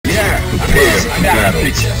prepared for battle.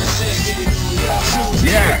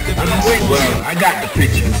 Yeah, I'm waiting. Well, I got the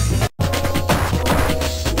picture.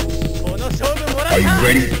 Are you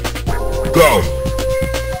ready? Go!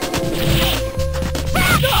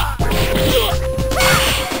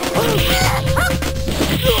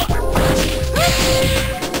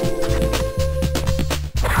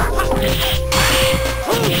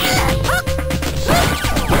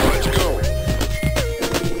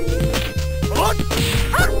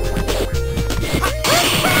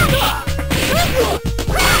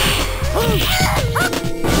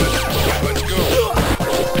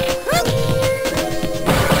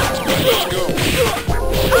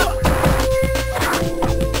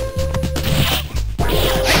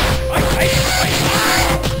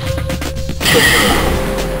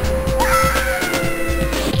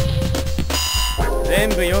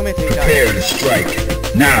 Prepare to strike.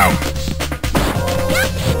 Now!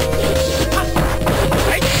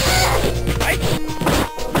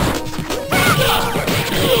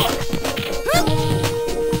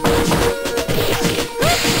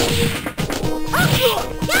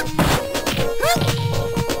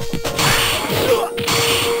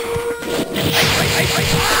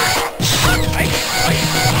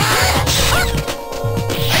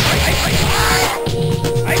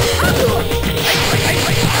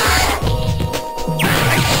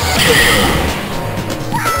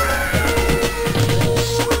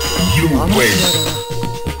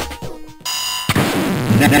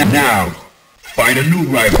 Now, find a new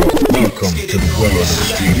rival. Welcome to the world of the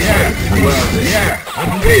Street Fighter. Well,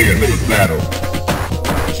 I'm prepared for the battle.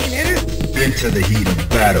 Into the heat of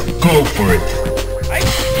battle. Go for it.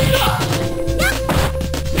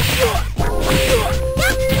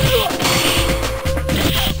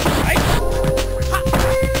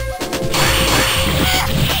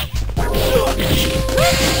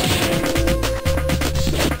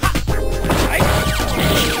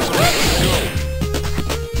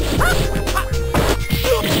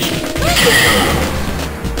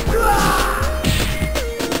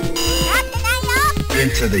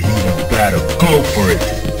 Into the heat of battle. Go for it.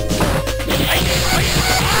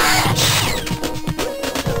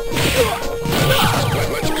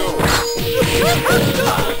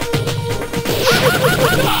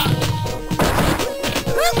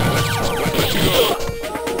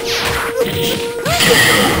 Let's go.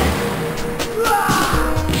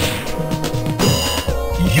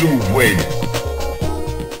 You win.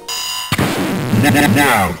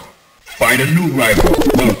 Now, find a new rival.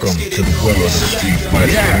 Welcome to the world of the Street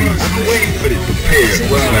Fighter. I'm waiting for this. Prepared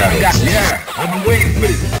for battle. I'm waiting for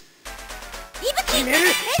this.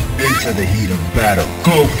 Into the heat of battle.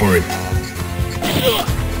 Go for it.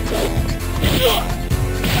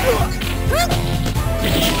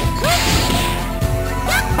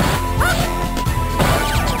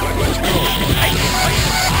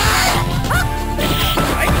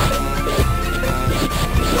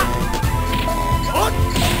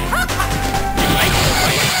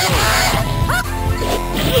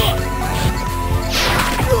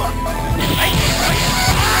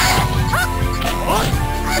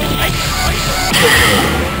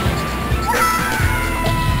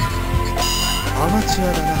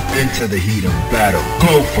 Into the heat of battle.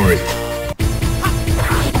 Go for it.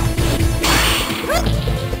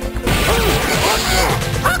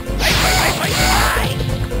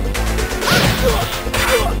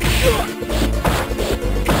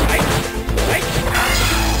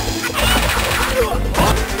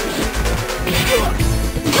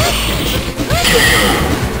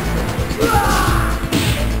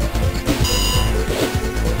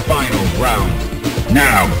 Final round.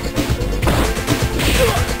 Now.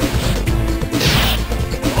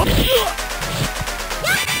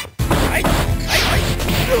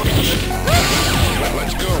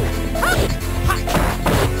 Let's go.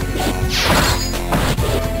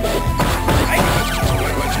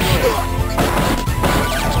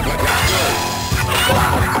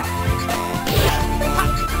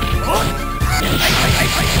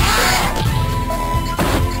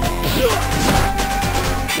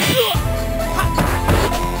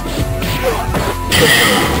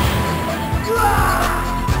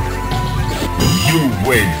 You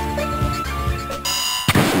win.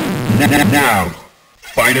 Now,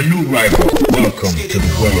 find a new rival. Welcome to the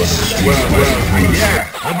world of the Street Fighter.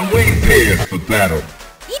 I'm waiting prepared for battle.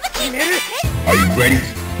 Are you ready?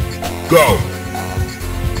 Go!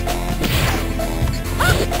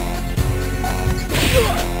 Let's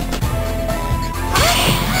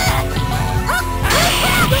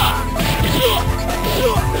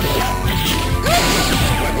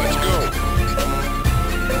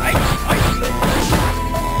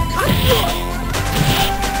go.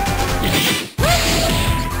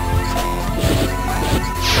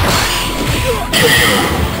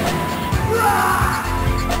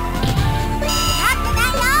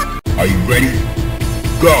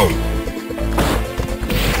 Go!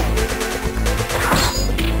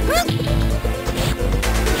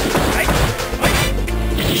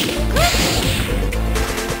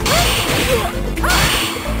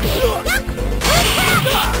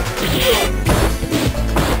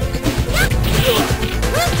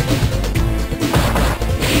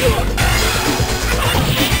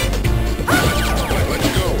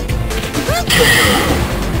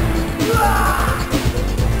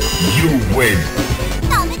 You win.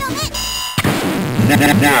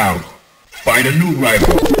 Now, find a new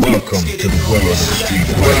rival. Welcome to the world of street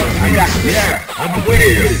fighting. Yeah, I'm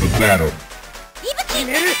prepared for battle.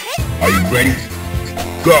 Are you ready?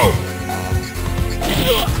 Go!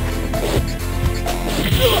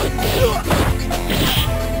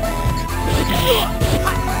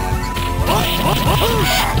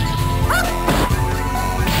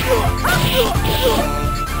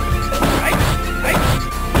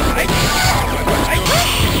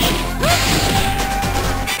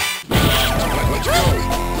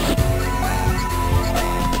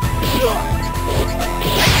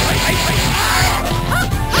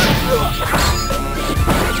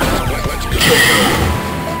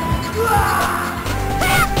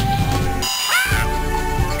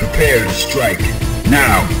 Prepare to strike.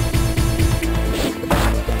 Now!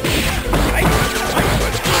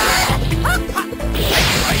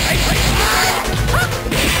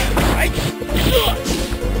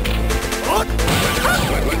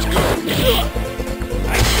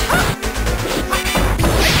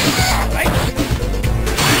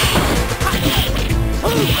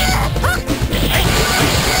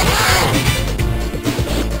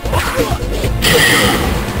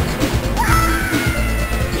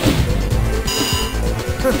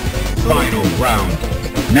 Final round.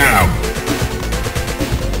 Now!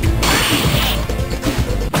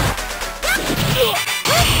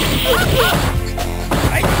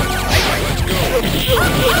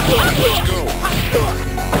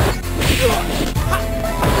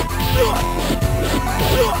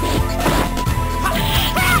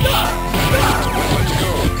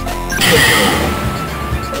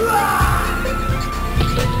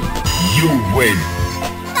 You win.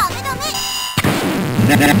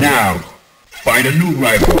 Now, find a new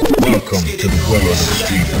rival. Welcome to the world of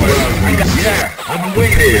street fighting. Yeah, I'm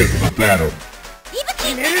prepared for battle.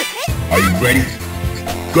 Are you ready?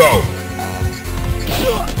 Go!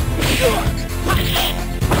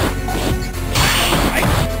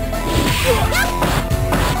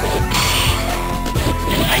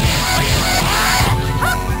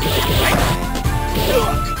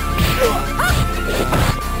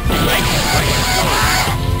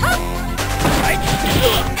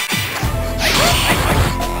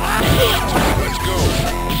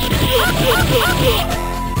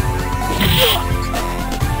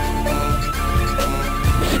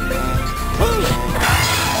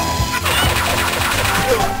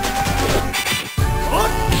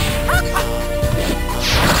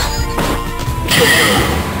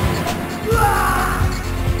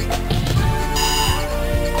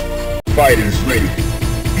 Fighters ready.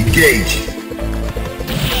 Engage.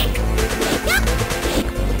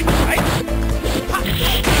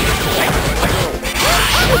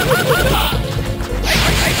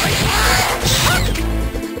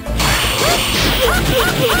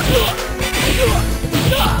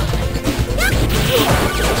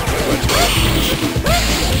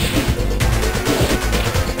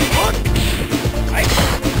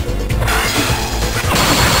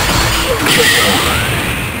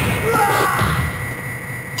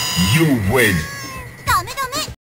 You win.